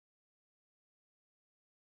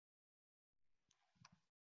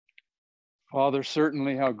Father,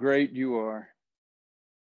 certainly how great you are.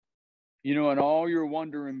 You know, in all your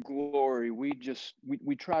wonder and glory, we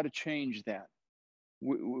try to change that.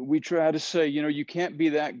 We try to say, you know, you can't be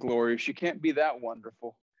that glorious. You can't be that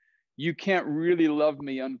wonderful. You can't really love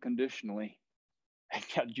me unconditionally. And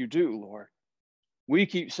yet you do, Lord. We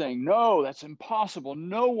keep saying, no, that's impossible.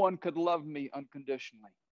 No one could love me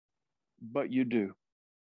unconditionally. But you do.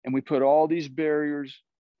 And we put all these barriers,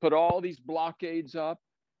 put all these blockades up,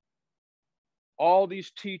 all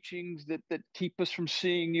these teachings that keep us from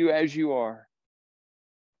seeing you as you are.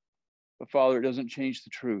 But Father, it doesn't change the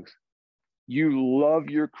truth. You love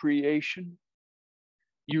your creation.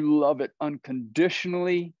 You love it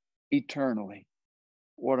unconditionally, eternally.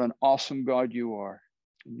 What an awesome God you are.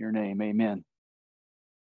 In your name, amen.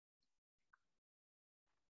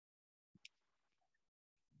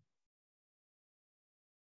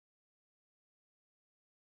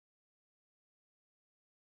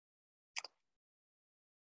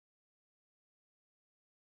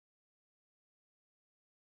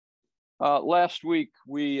 Last week,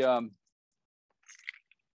 we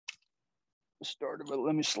started with,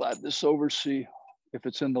 let me slide this over, see if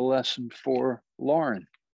it's in the lesson for Lauren.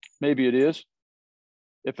 Maybe it is.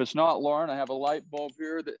 If it's not, Lauren, I have a light bulb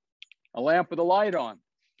here, a lamp with a light on.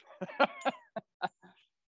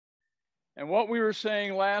 And what we were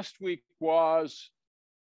saying last week was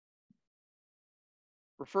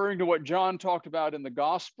referring to what John talked about in the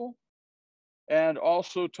gospel and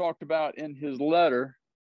also talked about in his letter.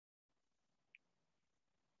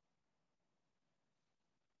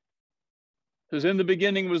 Because in the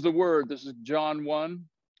beginning was the Word. This is John 1.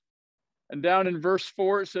 And down in verse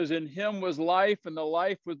 4, it says, in him was life, and the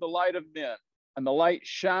life was the light of men. And the light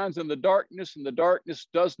shines in the darkness, and the darkness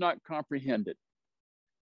does not comprehend it.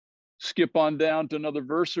 Skip on down to another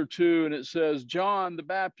verse or two, and it says, John the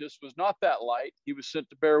Baptist was not that light. He was sent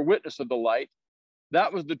to bear witness of the light.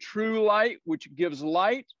 That was the true light, which gives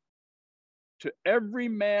light to every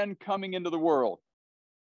man coming into the world.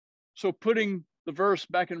 So putting the verse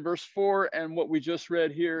back in verse 4 and what we just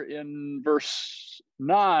read here in verse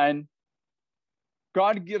 9,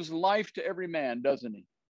 God gives life to every man, doesn't he?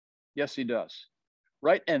 Yes, he does.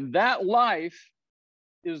 Right? And that life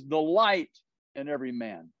is the light in every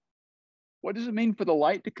man. What does it mean for the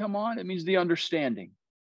light to come on? It means the understanding.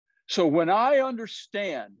 So when I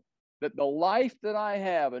understand that the life that I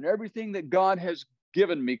have and everything that God has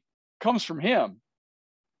given me comes from him,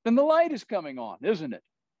 then the light is coming on, isn't it?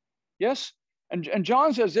 Yes? And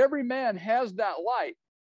John says every man has that light.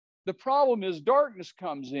 The problem is darkness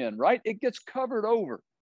comes in, right? It gets covered over.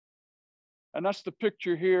 And that's the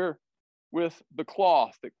picture here with the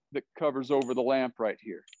cloth that covers over the lamp right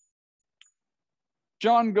here.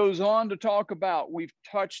 John goes on to talk about we've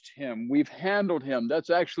touched him, we've handled him. That's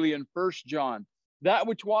actually in 1 John. That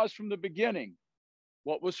which was from the beginning.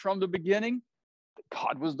 What was from the beginning?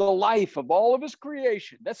 God was the life of all of his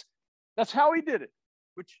creation. That's how he did it,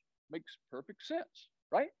 which makes perfect sense,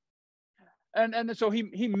 right? And so he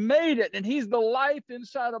made it, and he's the life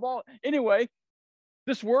inside of all. Anyway,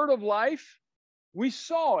 this word of life, we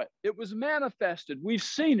saw it. It was manifested. We've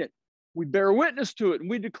seen it. We bear witness to it, and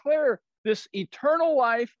we declare this eternal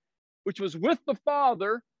life, which was with the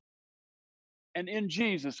Father and in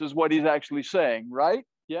Jesus, is what he's actually saying, right?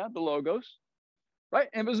 Yeah, the Logos, right?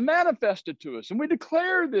 And it was manifested to us, and we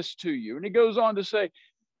declare this to you. And he goes on to say,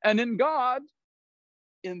 and in God,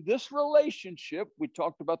 in this relationship, we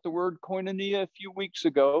talked about the word koinonia a few weeks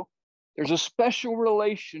ago. There's a special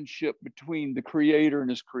relationship between the Creator and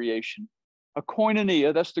his creation. A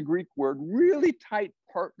koinonia, that's the Greek word, really tight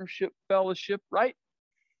partnership, fellowship, right?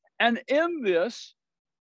 And in this,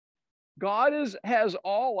 God has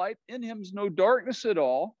all light. In him is no darkness at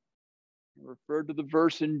all. I referred to the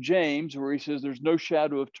verse in James where he says there's no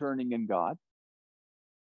shadow of turning in God.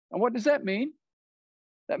 And what does that mean?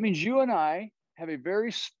 That means you and I have a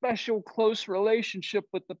very special, close relationship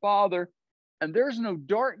with the Father, and there's no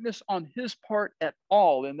darkness on his part at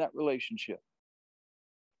all in that relationship.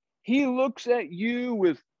 He looks at you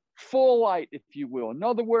with full light, if you will. In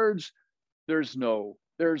other words, there's no,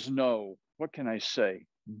 what can I say,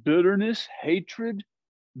 bitterness, hatred,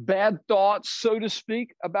 bad thoughts, so to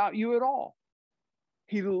speak, about you at all.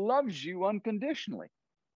 He loves you unconditionally.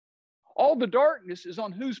 All the darkness is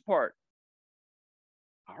on whose part?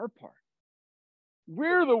 Our part.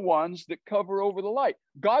 We're the ones that cover over the light.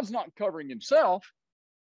 God's not covering himself.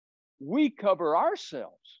 We cover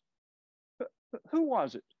ourselves. Who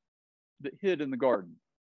was it that hid in the garden?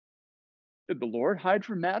 Did the Lord hide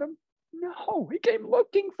from Adam? No, he came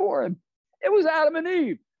looking for him. It was Adam and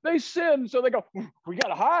Eve. They sinned, so they go, we got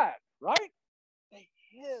to hide, right? They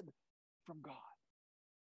hid from God,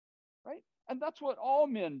 right? And that's what all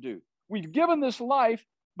men do. We've given this life,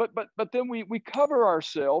 but then we cover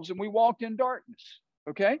ourselves and we walk in darkness.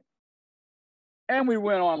 Okay? And we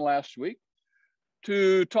went on last week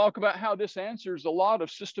to talk about how this answers a lot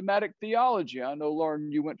of systematic theology. I know,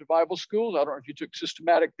 Lauren, you went to Bible schools. I don't know if you took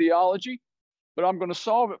systematic theology, but I'm going to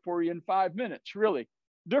solve it for you in 5 minutes, really.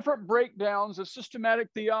 Different breakdowns of systematic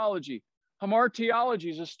theology.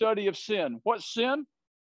 Hamartiology is a study of sin. What's sin?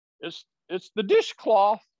 It's the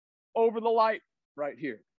dishcloth over the light right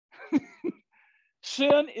here.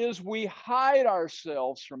 Sin is we hide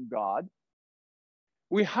ourselves from God.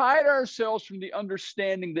 We hide ourselves from the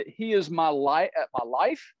understanding that He is my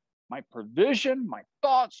life, my provision, my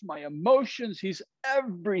thoughts, my emotions. He's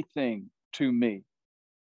everything to me,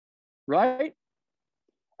 right?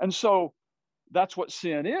 And so that's what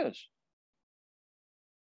sin is.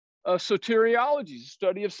 Soteriology is a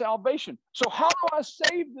study of salvation. So how do I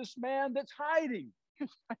save this man that's hiding?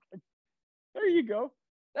 There you go.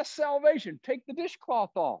 That's salvation. Take the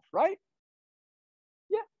dishcloth off, right?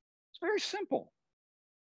 Yeah, it's very simple.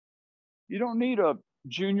 You don't need a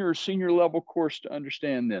junior or senior level course to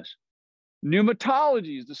understand this.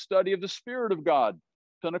 Pneumatology is the study of the Spirit of God.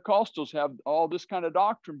 Pentecostals have all this kind of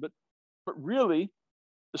doctrine, but really,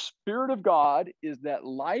 the Spirit of God is that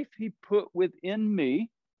life He put within me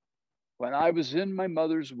when I was in my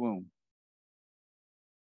mother's womb.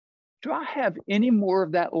 Do I have any more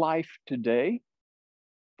of that life today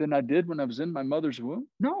than I did when I was in my mother's womb?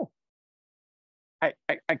 No.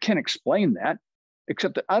 I can't explain that,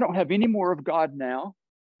 except that I don't have any more of God now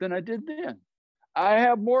than I did then. I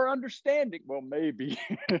have more understanding. Well, maybe,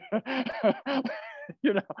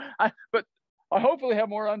 but I hopefully have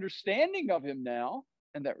more understanding of Him now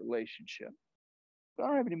and that relationship. But I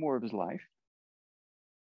don't have any more of His life.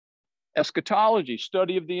 Eschatology,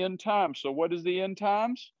 study of the end times. So what is the end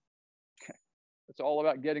times? Okay. It's all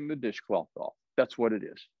about getting the dishcloth off. That's what it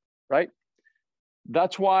is, right?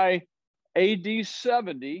 That's why AD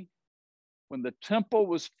 70, when the temple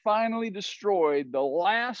was finally destroyed, the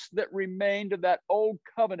last that remained of that old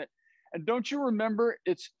covenant. And don't you remember,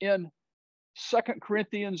 it's in 2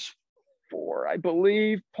 Corinthians 4, I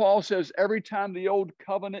believe. Paul says every time the old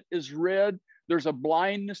covenant is read, there's a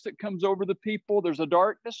blindness that comes over the people. There's a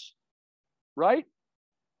darkness, right?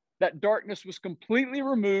 That darkness was completely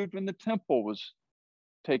removed when the temple was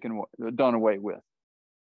done away with.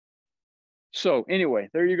 So anyway,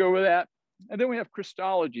 there you go with that. And then we have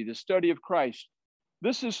Christology, the study of Christ.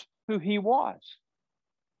 This is who He was.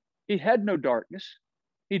 He had no darkness.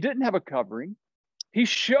 He didn't have a covering. He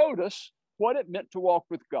showed us what it meant to walk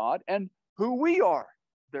with God and who we are,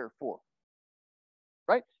 therefore.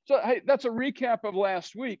 Right? So, hey, that's a recap of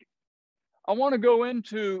last week. I want to go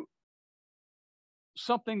into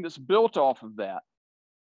something that's built off of that.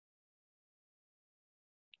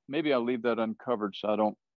 Maybe I'll leave that uncovered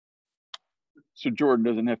so Jordan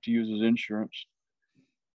doesn't have to use his insurance.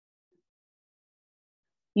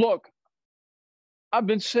 Look, I've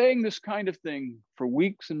been saying this kind of thing for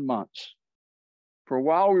weeks and months. For a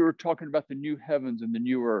while, we were talking about the new heavens and the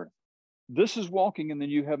new earth. This is walking in the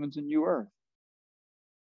new heavens and new earth.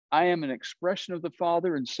 I am an expression of the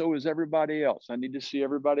Father, and so is everybody else. I need to see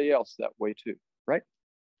everybody else that way too, right?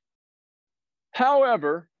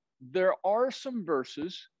 However, there are some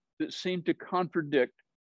verses that seem to contradict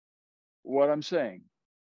what I'm saying.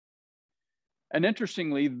 And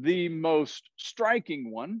interestingly, the most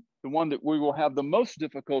striking one, the one that we will have the most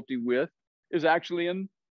difficulty with, is actually in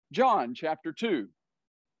John chapter 2.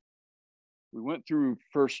 We went through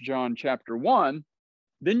 1 John chapter 1.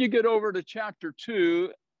 Then you get over to chapter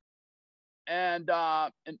 2, and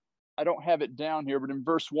I don't have it down here, but in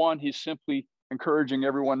verse 1, he's simply encouraging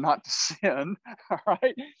everyone not to sin, all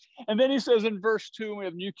right? And then he says in verse 2, we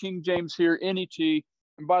have New King James here, NET.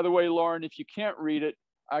 And by the way, Lauren, if you can't read it,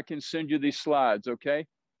 I can send you these slides, okay?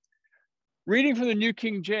 Reading from the New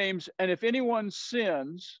King James, and if anyone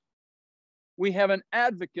sins, we have an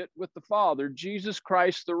advocate with the Father, Jesus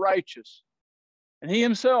Christ the righteous. And He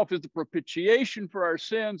Himself is the propitiation for our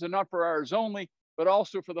sins, and not for ours only, but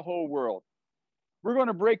also for the whole world. We're going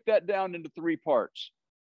to break that down into 3 parts,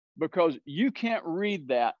 because you can't read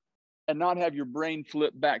that and not have your brain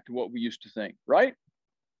flip back to what we used to think, right?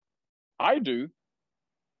 I do.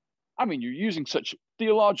 I mean, you're using such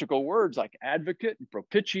theological words like advocate and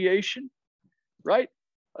propitiation, right?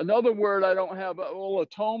 Another word I don't have,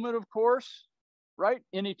 atonement, of course, right?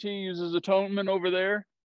 NET uses atonement over there.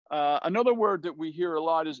 Another word that we hear a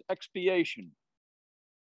lot is expiation,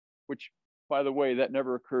 which, by the way, that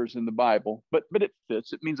never occurs in the Bible, but it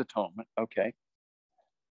fits. It means atonement, okay?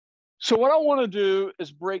 So what I want to do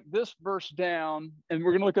is break this verse down, and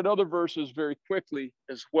we're going to look at other verses very quickly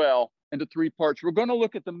as well into three parts. We're going to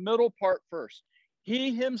look at the middle part first.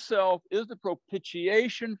 He himself is the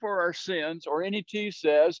propitiation for our sins, or NET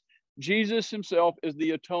says, Jesus himself is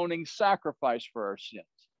the atoning sacrifice for our sins.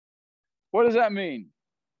 What does that mean?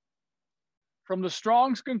 From the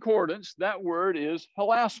Strong's Concordance, that word is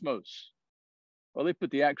hilasmos. Well, they put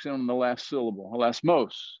the accent on the last syllable,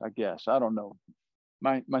 hilasmos, I guess. I don't know.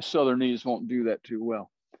 My Southernese won't do that too well.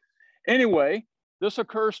 Anyway, this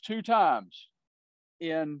occurs 2 times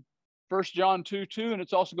in 1 John 2:2, and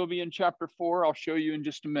it's also going to be in chapter 4. I'll show you in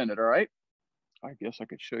just a minute, all right? I guess I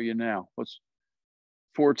could show you now. What's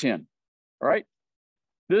 4:10, all right?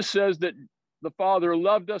 This says that the Father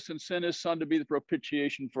loved us and sent his Son to be the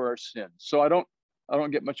propitiation for our sins. So I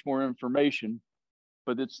don't get much more information,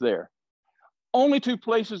 but it's there. Only 2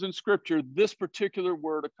 places in Scripture this particular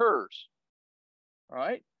word occurs. All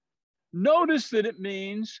right. Notice that it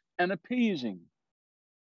means an appeasing.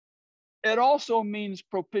 It also means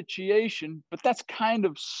propitiation, but that's kind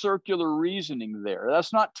of circular reasoning there.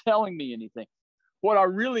 That's not telling me anything. What I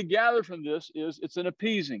really gather from this is it's an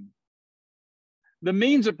appeasing. The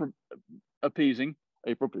means of appeasing,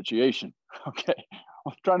 a propitiation. Okay.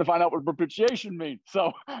 I'm trying to find out what propitiation means.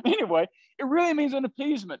 So anyway, it really means an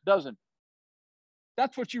appeasement, doesn't it?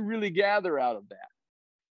 That's what you really gather out of that.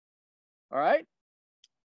 All right.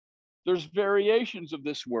 There's variations of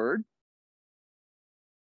this word.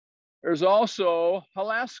 There's also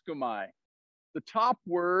hilaskomai. The top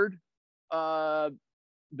word,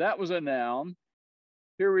 that was a noun.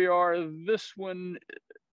 Here we are, this one.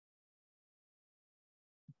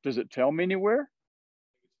 Does it tell me anywhere?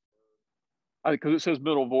 Because it says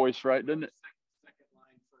middle voice, right? Doesn't it? Second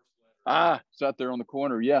line, first letter. It's out there on the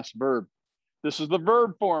corner. Yes, verb. This is the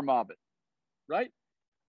verb form of it, right?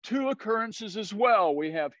 2 occurrences as well.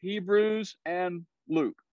 We have Hebrews and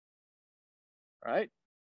Luke, right?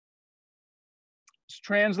 It's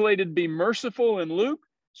translated be merciful in Luke.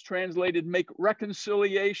 It's translated make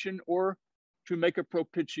reconciliation or to make a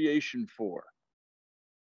propitiation for,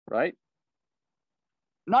 right?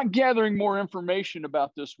 I'm not gathering more information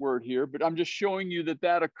about this word here, but I'm just showing you that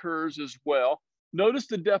that occurs as well. Notice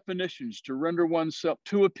the definitions: to render oneself,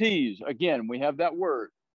 to appease. Again, we have that word.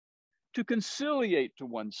 To conciliate to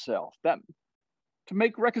oneself, that to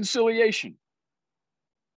make reconciliation.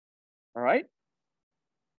 All right.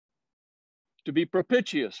 To be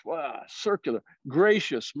propitious, wow, circular,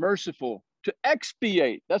 gracious, merciful. To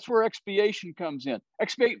expiate, that's where expiation comes in.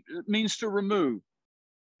 Expiate means to remove,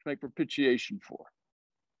 to make propitiation for.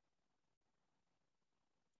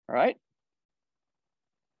 All right.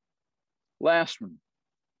 Last one.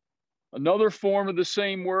 Another form of the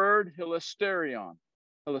same word, hilasterion.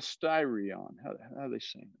 Hilasterion. How do they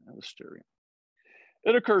say that? Hilasterion.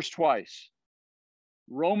 It occurs twice.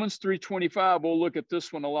 Romans 3:25, we'll look at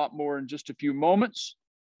this one a lot more in just a few moments.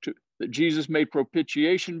 That Jesus made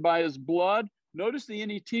propitiation by his blood. Notice the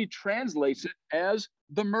NET translates it as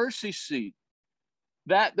the mercy seat.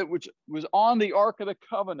 That which was on the Ark of the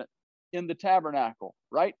Covenant in the tabernacle,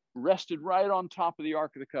 right? Rested right on top of the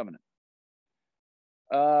Ark of the Covenant.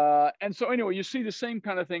 And so anyway, you see the same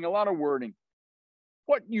kind of thing, a lot of wording.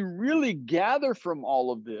 What you really gather from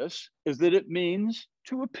all of this is that it means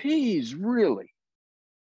to appease, really,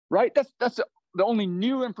 right? That's the only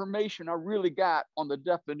new information I really got on the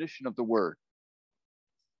definition of the word.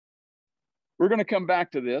 We're going to come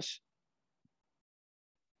back to this.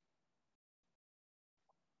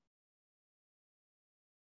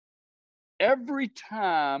 Every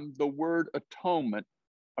time the word atonement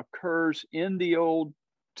occurs in the Old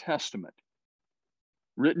Testament,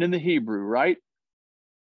 written in the Hebrew, right?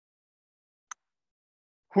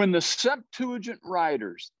 When the Septuagint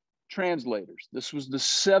writers, translators, this was the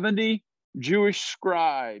 70 Jewish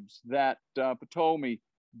scribes that Ptolemy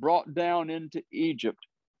brought down into Egypt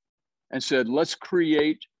and said, let's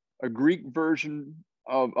create a Greek version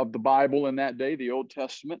of the Bible in that day, the Old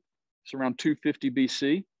Testament. It's around 250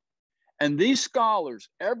 BC. And these scholars,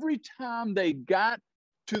 every time they got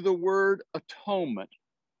to the word atonement,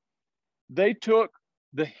 they took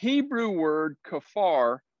the Hebrew word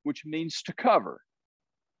kafar, which means to cover.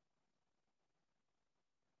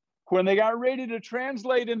 When they got ready to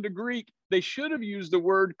translate into Greek, they should have used the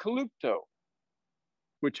word kalupto,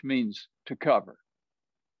 which means to cover.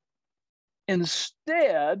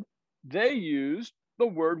 Instead, they used the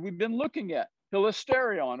word we've been looking at,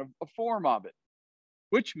 hilasterion, a form of it,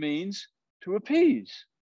 which means to appease,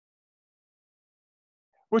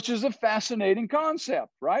 which is a fascinating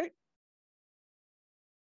concept, right?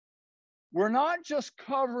 We're not just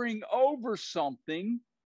covering over something,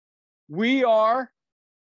 we are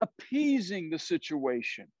appeasing the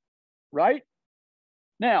situation, right?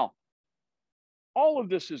 Now, all of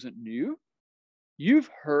this isn't new. You've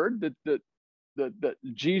heard that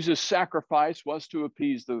Jesus' sacrifice was to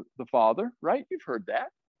appease the Father, right? You've heard that,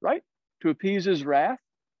 right? To appease his wrath,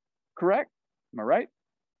 correct? Am I right?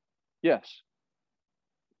 Yes.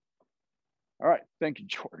 All right. Thank you,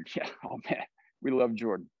 Jordan. Yeah. Oh, man. We love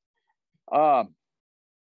Jordan.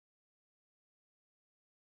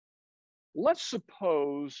 Let's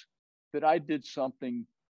suppose that I did something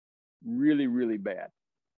really, really bad.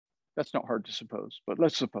 That's not hard to suppose, but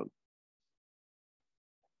let's suppose.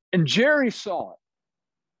 And Jerry saw it,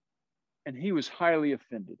 and he was highly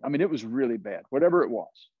offended. I mean, it was really bad, whatever it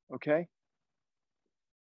was, okay?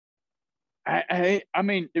 I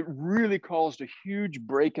mean, it really caused a huge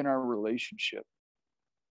break in our relationship.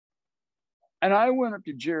 And I went up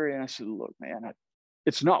to Jerry and I said, look, man,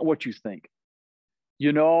 it's not what you think.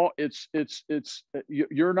 You know,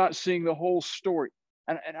 you're not seeing the whole story.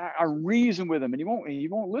 And I reason with him, and he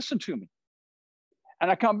won't listen to me. And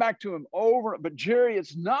I come back to him over, but Jerry,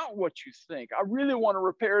 it's not what you think. I really want to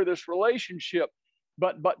repair this relationship,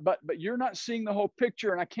 but you're not seeing the whole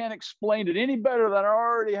picture, and I can't explain it any better than I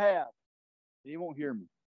already have. He won't hear me.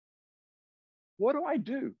 What do I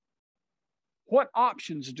do? What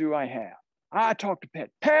options do I have? I talk to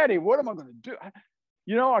Patty, what am I going to do?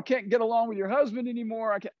 I can't get along with your husband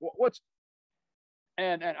anymore. I can't.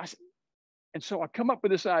 And so I come up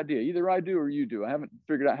with this idea. Either I do or you do. I haven't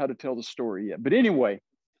figured out how to tell the story yet. But anyway,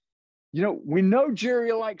 we know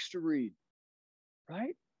Jerry likes to read,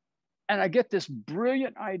 right? And I get this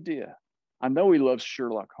brilliant idea. I know he loves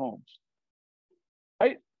Sherlock Holmes,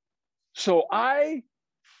 right? So I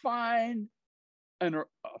find a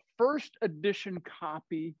first edition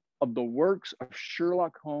copy of the works of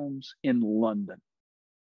Sherlock Holmes in London.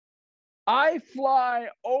 I fly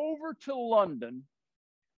over to London,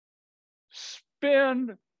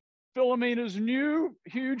 spend Philomena's new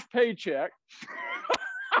huge paycheck,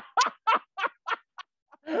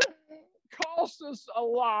 costs us a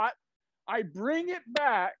lot. I bring it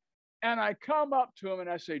back and I come up to him and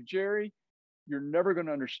I say, Jerry, you're never going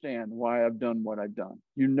to understand why I've done what I've done.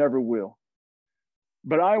 You never will.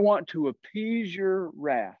 But I want to appease your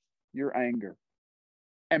wrath, your anger,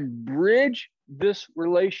 and bridge this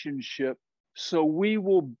relationship so we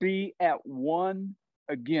will be at one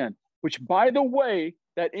again. Which, by the way,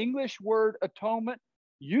 that English word atonement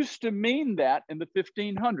used to mean that in the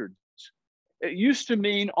 1500s. It used to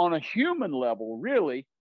mean on a human level, really,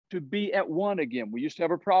 to be at one again. We used to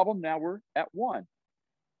have a problem. Now we're at one.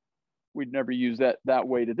 We'd never use that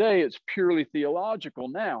way today. It's purely theological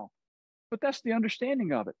now. But that's the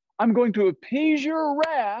understanding of it. I'm going to appease your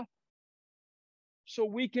wrath so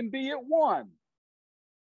we can be at one.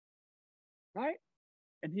 Right?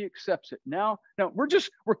 And he accepts it. Now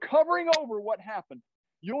we're covering over what happened.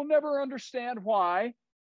 You'll never understand why,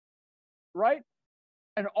 right?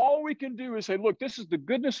 And all we can do is say, look, this is the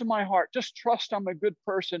goodness of my heart. Just trust I'm a good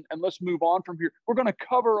person and let's move on from here. We're going to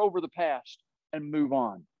cover over the past and move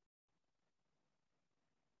on.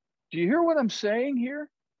 Do you hear what I'm saying here?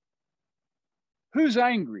 Who's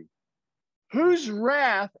angry? Whose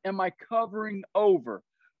wrath am I covering over?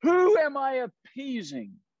 Who am I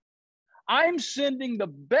appeasing? I'm sending the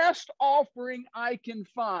best offering I can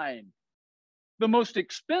find, the most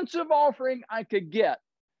expensive offering I could get,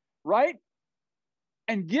 right?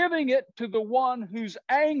 And giving it to the one who's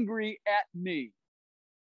angry at me.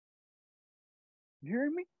 You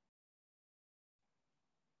hearing me?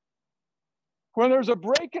 When there's a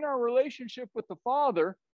break in our relationship with the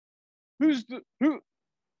Father, with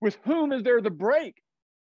whom is there the break?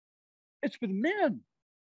 It's with men,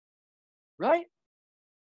 right?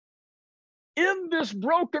 In this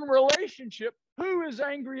broken relationship, who is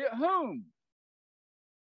angry at whom?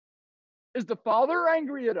 Is the Father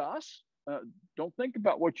angry at us? Don't think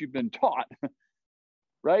about what you've been taught,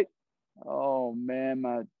 right? Oh man,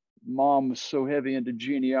 my mom was so heavy into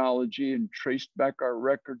genealogy and traced back our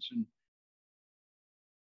records, and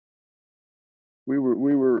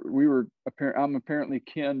I'm apparently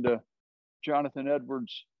kin to Jonathan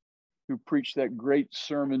Edwards, who preached that great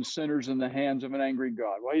sermon, Sinners in the Hands of an Angry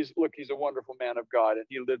God. Well, he's a wonderful man of God, and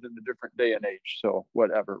he lived in a different day and age, so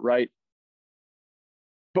whatever, right?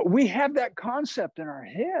 But we have that concept in our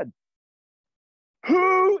head.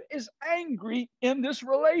 Who is angry in this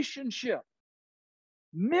relationship?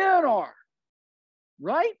 Men are,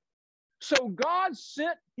 right? So God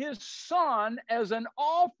sent his son as an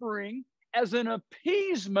offering, as an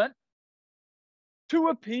appeasement, to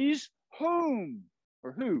appease whom?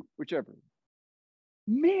 Or who, whichever.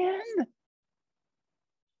 Men.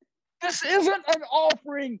 This isn't an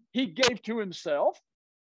offering he gave to himself.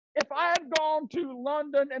 If I had gone to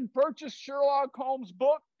London and purchased Sherlock Holmes'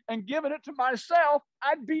 book and given it to myself,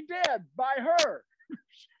 I'd be dead by her.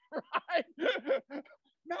 Right?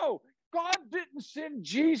 No, God didn't send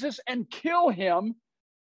Jesus and kill him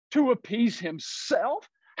to appease himself.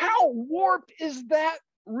 How warped is that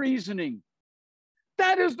reasoning?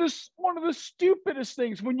 That is one of the stupidest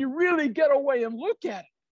things when you really get away and look at it.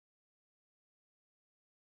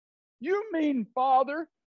 You mean, Father,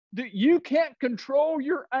 that you can't control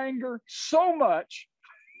your anger so much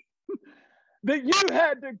that you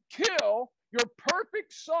had to kill your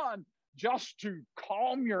perfect son just to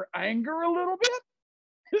calm your anger a little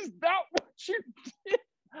bit? Is that what you did?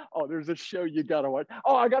 Oh, there's a show you got to watch.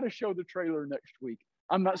 Oh, I got to show the trailer next week.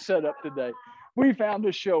 I'm not set up today. We found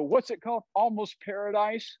a show. What's it called? Almost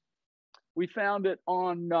Paradise. We found it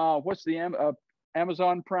on, what's the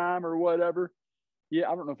Amazon Prime or whatever. Yeah,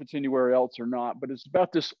 I don't know if it's anywhere else or not, but it's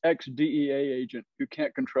about this ex-DEA agent who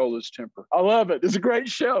can't control his temper. I love it. It's a great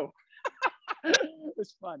show.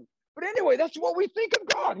 It's funny. But anyway, that's what we think of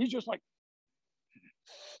God. He's just like,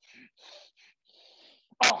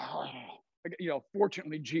 oh,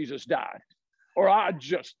 fortunately, Jesus died. Or I'd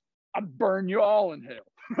burn you all in hell.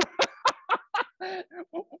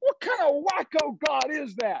 What kind of wacko God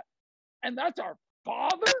is that? And that's our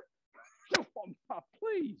Father? Oh,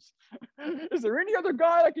 please. Is there any other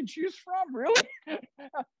God I can choose from? Really?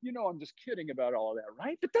 I'm just kidding about all of that,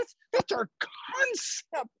 right? But that's our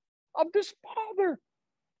concept of this Father.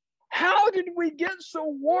 How did we get so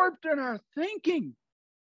warped in our thinking?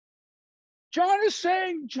 John is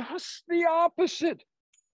saying just the opposite,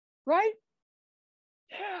 right?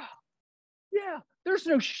 Yeah. There's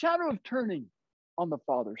no shadow of turning on the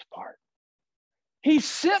Father's part. He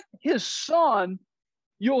sent his Son.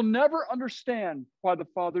 You'll never understand why the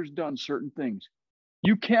Father's done certain things.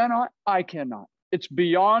 You cannot, I cannot. It's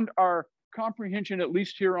beyond our comprehension, at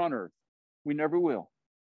least here on earth. We never will,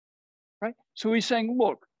 right? So he's saying,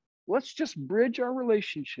 look, let's just bridge our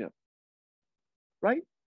relationship, right?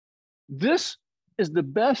 This is the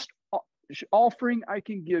best offering I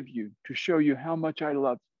can give you to show you how much I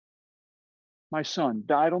love you. My Son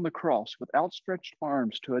died on the cross with outstretched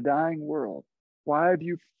arms to a dying world. Why have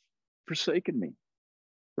you forsaken me?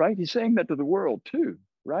 Right? He's saying that to the world too,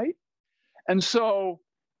 right? And so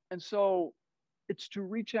it's to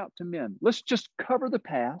reach out to men. Let's just cover the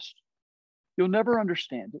past. You'll never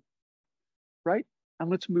understand it, right? And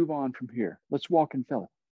let's move on from here. Let's walk in fellowship.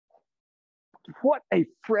 What a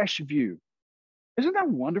fresh view. Isn't that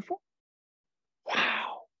wonderful?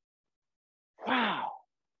 Wow.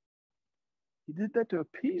 He did that to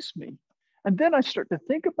appease me. And then I start to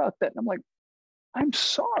think about that and I'm like, I'm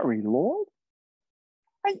sorry, Lord.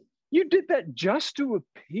 You did that just to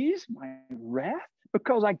appease my wrath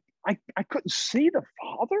because I couldn't see the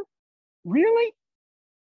Father? Really?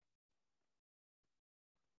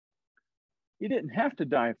 He didn't have to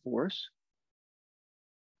die for us,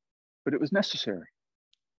 but it was necessary.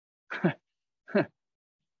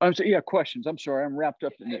 I'm sorry, questions. I'm sorry, I'm wrapped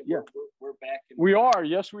up in it. Yeah, we're back. We are.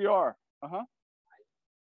 Yes, we are.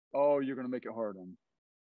 Oh, you're going to make it hard on me.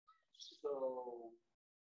 So,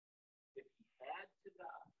 if he had to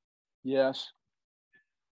die, yes.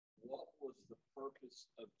 What was the purpose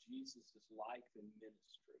of Jesus' life and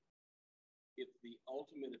ministry? If the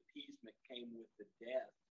ultimate appeasement came with the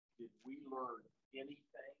death, did we learn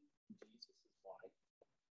anything from Jesus' life,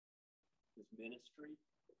 his ministry?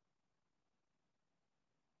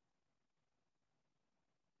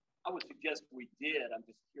 I would suggest we did. I'm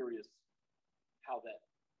just curious how that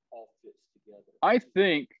all fits together. I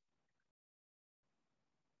think,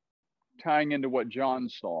 tying into what John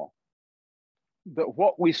saw, that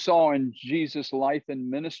what we saw in Jesus' life and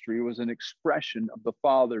ministry was an expression of the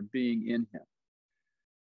Father being in him.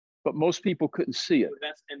 But most people couldn't see it.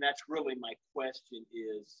 That's really my question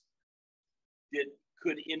is,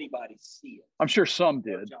 could anybody see it? I'm sure some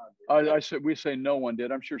did. We say no one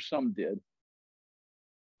did. I'm sure some did.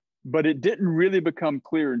 But it didn't really become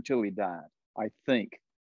clear until he died, I think.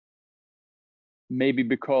 Maybe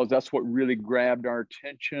because that's what really grabbed our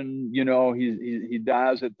attention. He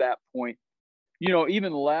dies at that point.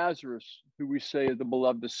 Even Lazarus, who we say is the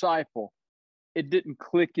beloved disciple, it didn't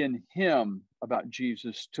click in him about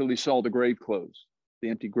Jesus till he saw the grave closed, the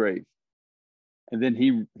empty grave. And then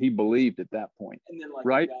he believed at that point. And then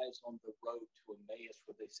right? The guys on the road to Emmaus,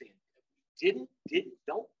 where they saying,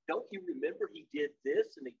 don't you remember he did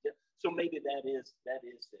this and he did? So maybe that is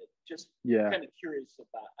it. Just kind of curious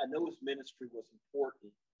about. I know his ministry was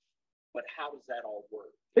important, but how does that all work?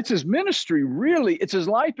 It's his ministry, really. It's his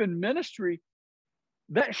life and ministry.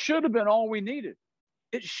 That should have been all we needed.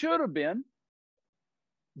 It should have been.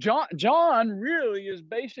 John really is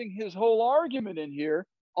basing his whole argument in here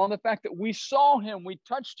on the fact that we saw him, we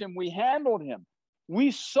touched him, we handled him.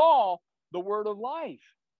 We saw the word of life,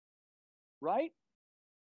 right?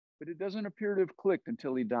 But it doesn't appear to have clicked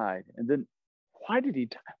until he died. And then why did he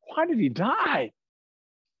die? Why did he die?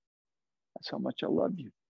 That's how much I love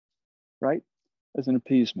you, right? As an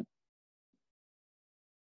appeasement.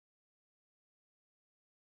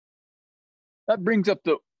 That brings up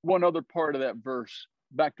the one other part of that verse,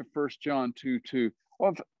 back to 1 John 2:2.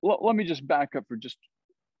 Well, let me just back up for just,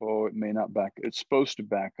 it may not back. It's supposed to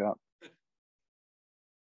back up.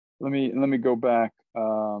 Let me go back.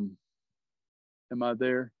 Am I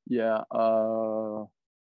there? Yeah. You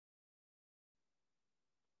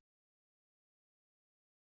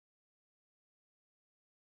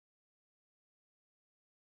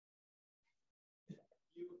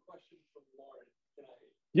have a question from Lauren.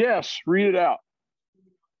 Yes, read it out.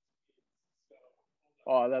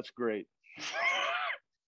 Oh, that's great.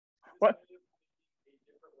 What?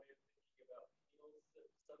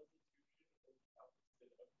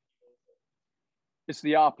 It's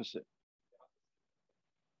the opposite.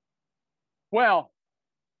 Well,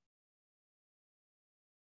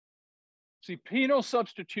 see, penal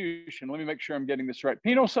substitution, let me make sure I'm getting this right.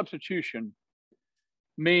 Penal substitution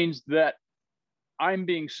means that I'm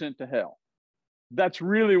being sent to hell. That's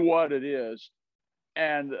really what it is.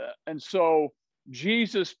 And so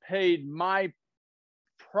Jesus paid my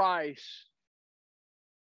price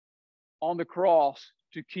on the cross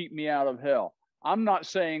to keep me out of hell. I'm not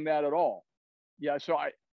saying that at all. Yeah, so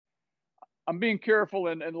I'm being careful,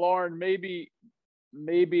 and Lauren, maybe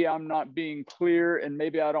I'm not being clear, and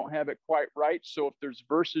maybe I don't have it quite right. So if there's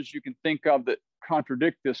verses you can think of that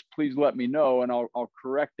contradict this, please let me know, and I'll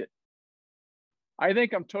correct it. I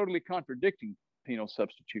think I'm totally contradicting penal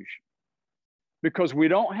substitution, because we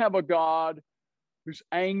don't have a God who's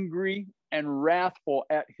angry and wrathful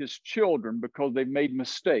at his children because they've made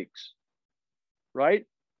mistakes, right?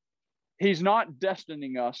 He's not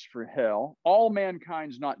destining us for hell. All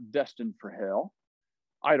mankind's not destined for hell,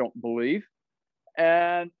 I don't believe.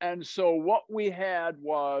 And so what we had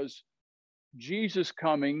was Jesus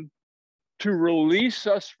coming to release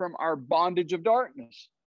us from our bondage of darkness.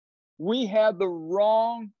 We had the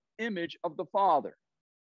wrong image of the Father.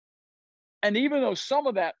 And even though some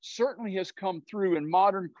of that certainly has come through in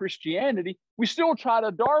modern Christianity, we still try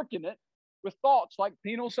to darken it with thoughts like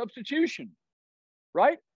penal substitution,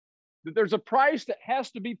 right? That there's a price that has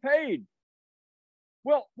to be paid.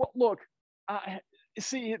 Well look,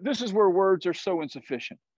 see, this is where words are so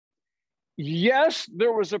insufficient. Yes,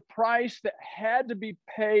 there was a price that had to be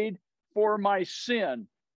paid for my sin,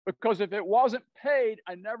 because if it wasn't paid,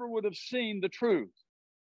 I never would have seen the truth.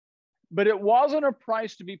 But it wasn't a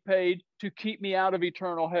price to be paid to keep me out of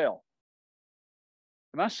eternal hell.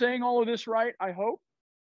 Am I saying all of this right? I hope.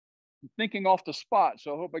 I'm thinking off the spot,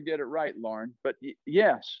 so I hope I get it right, Lauren. But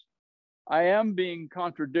yes, I am being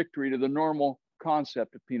contradictory to the normal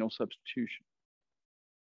concept of penal substitution.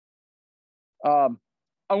 I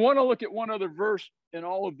want to look at one other verse in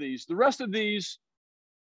all of these. The rest of these,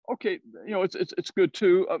 okay, it's good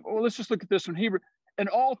too. Well, let's just look at this one. Hebrew. In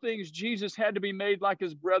all things, Jesus had to be made like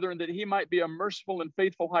his brethren, that he might be a merciful and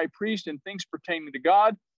faithful high priest in things pertaining to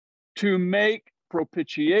God, to make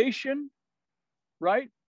propitiation, right?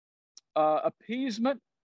 Appeasement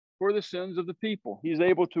for the sins of the people. He's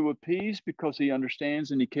able to appease because he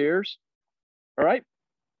understands and he cares. All right.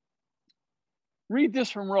 Read this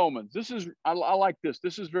from Romans. I like this.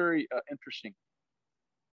 This is very interesting.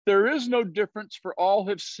 There is no difference, for all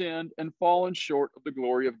have sinned and fallen short of the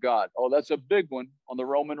glory of God. Oh, that's a big one on the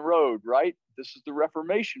Roman road, right? This is the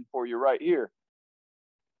Reformation for you right here.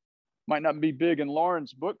 Might not be big in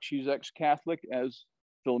Lauren's book. She's ex-Catholic, as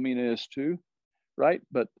Philomena is too, right?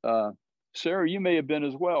 But Sarah, you may have been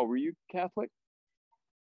as well. Were you Catholic?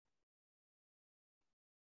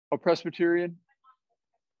 Oh, Presbyterian?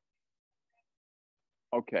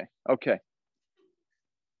 Okay.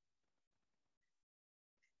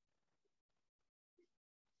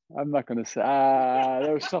 I'm not going to say,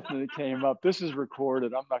 there was something that came up. This is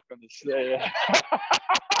recorded. I'm not going to say it.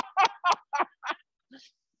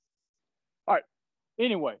 All right.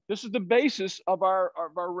 Anyway, this is the basis of our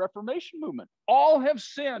Reformation movement. All have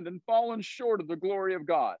sinned and fallen short of the glory of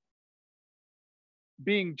God,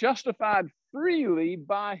 being justified freely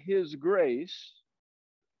by his grace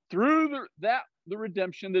through the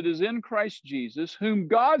redemption that is in Christ Jesus, whom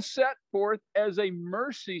God set forth as a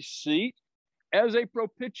mercy seat, as a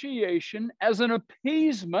propitiation, as an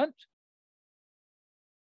appeasement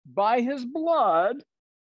by his blood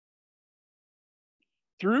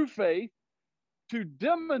through faith, to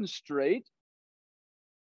demonstrate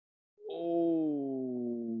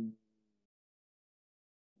Oh.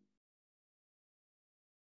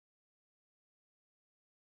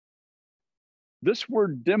 This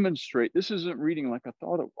word demonstrate, this isn't reading like I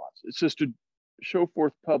thought it was. It says to show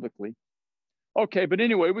forth publicly. Okay, but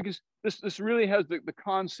anyway, because this really has the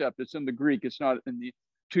concept. It's in the Greek. It's not in the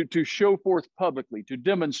to show forth publicly, to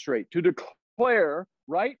demonstrate, to declare,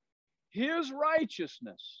 right? His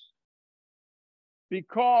righteousness.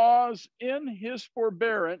 Because in his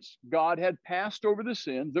forbearance, God had passed over the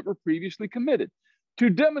sins that were previously committed, to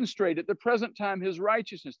demonstrate at the present time his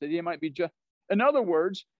righteousness, that he might be just. In other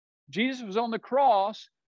words, Jesus was on the cross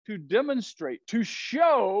to demonstrate, to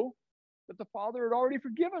show that the Father had already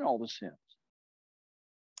forgiven all the sins.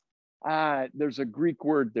 There's a Greek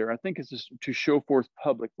word there. I think it's just to show forth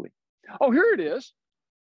publicly. Oh, here it is.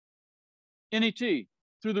 NET,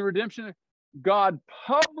 through the redemption, God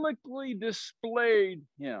publicly displayed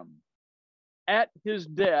him at his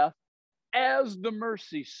death as the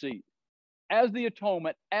mercy seat, as the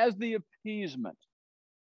atonement, as the appeasement,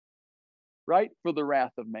 right, for the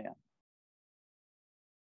wrath of man.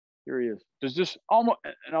 Here he is. Does this almost,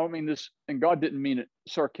 and I don't mean this, and God didn't mean it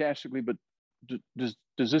sarcastically, but does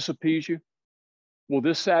this appease you? Will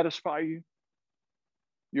this satisfy you?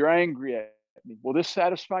 You're angry at me. Will this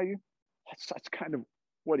satisfy you? That's kind of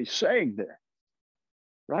what he's saying there,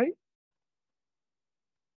 right?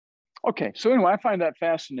 Okay, so anyway, I find that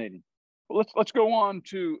fascinating. But let's go on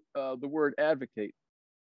to the word advocate.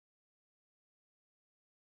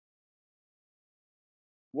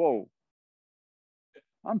 Whoa,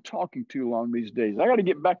 I'm talking too long these days. I got to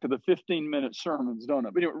get back to the 15-minute sermons, don't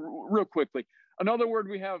I? But anyway, real quickly, another word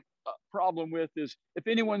we have a problem with is, if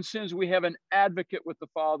anyone sins, we have an advocate with the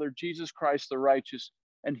Father, Jesus Christ the righteous,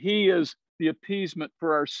 and he is the appeasement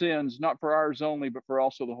for our sins, not for ours only, but for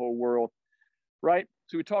also the whole world, right?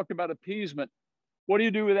 So we talked about appeasement. What do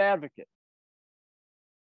you do with advocate?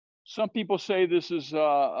 Some people say this is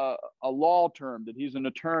a law term, that he's an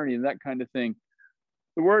attorney and that kind of thing.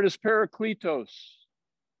 The word is parakletos.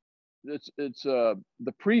 It's the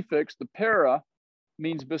prefix, the para,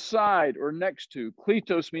 means beside or next to.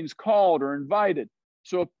 Kletos means called or invited.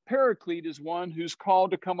 So a paraclete is one who's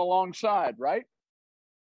called to come alongside, right?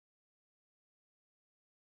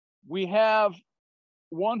 We have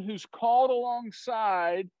one who's called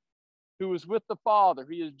alongside, who is with the Father.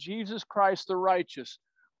 He is Jesus Christ the righteous.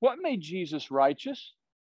 What made Jesus righteous?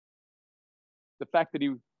 The fact that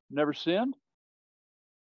he never sinned?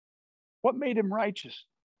 What made him righteous?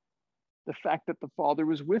 The fact that the Father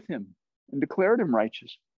was with him and declared him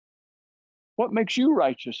righteous. What makes you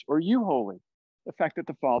righteous or you holy? The fact that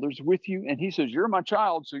the Father's with you and he says, you're my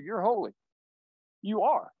child, so you're holy. You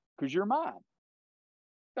are, because you're mine.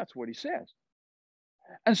 That's what he says.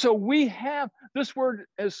 And so we have, this word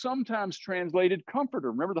is sometimes translated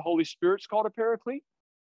comforter. Remember, the Holy Spirit's called a paraclete,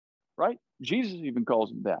 right? Jesus even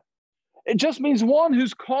calls him that. It just means one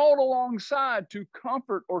who's called alongside to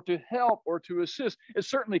comfort or to help or to assist. It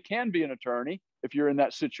certainly can be an attorney if you're in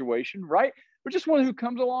that situation, right? But just one who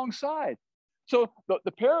comes alongside. So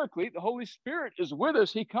the paraclete, the Holy Spirit, is with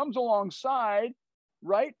us. He comes alongside,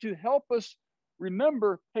 right, to help us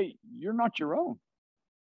remember, hey, you're not your own.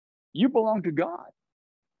 You belong to God,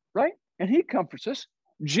 right? And he comforts us.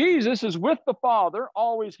 Jesus is with the Father,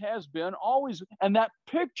 always has been, always. And that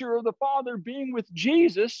picture of the Father being with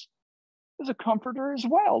Jesus is a comforter as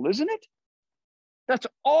well, isn't it? That's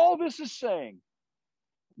all this is saying.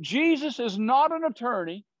 Jesus is not an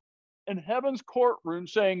attorney in heaven's courtroom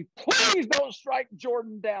saying, please don't strike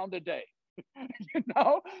Jordan down today. You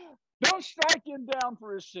know, don't strike him down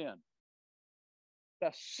for his sin.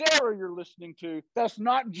 That's Sarah you're listening to. That's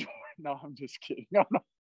not Jordan. No, I'm just kidding. No.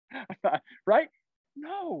 Right?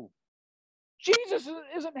 No. Jesus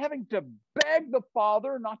isn't having to beg the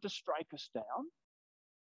Father not to strike us down.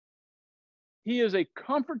 He is a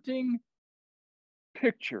comforting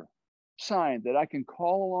picture, sign that I can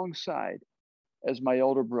call alongside as my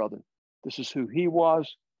elder brother. This is who he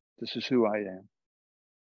was. This is who I am.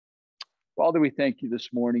 Father, we thank you this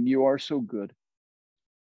morning. You are so good.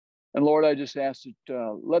 And Lord, I just ask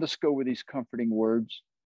that let us go with these comforting words.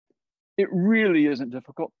 It really isn't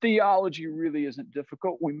difficult. Theology really isn't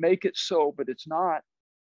difficult. We make it so, but it's not.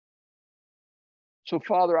 So,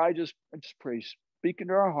 Father, I just pray, speak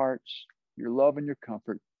into our hearts, your love and your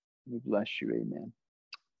comfort. We bless you. Amen.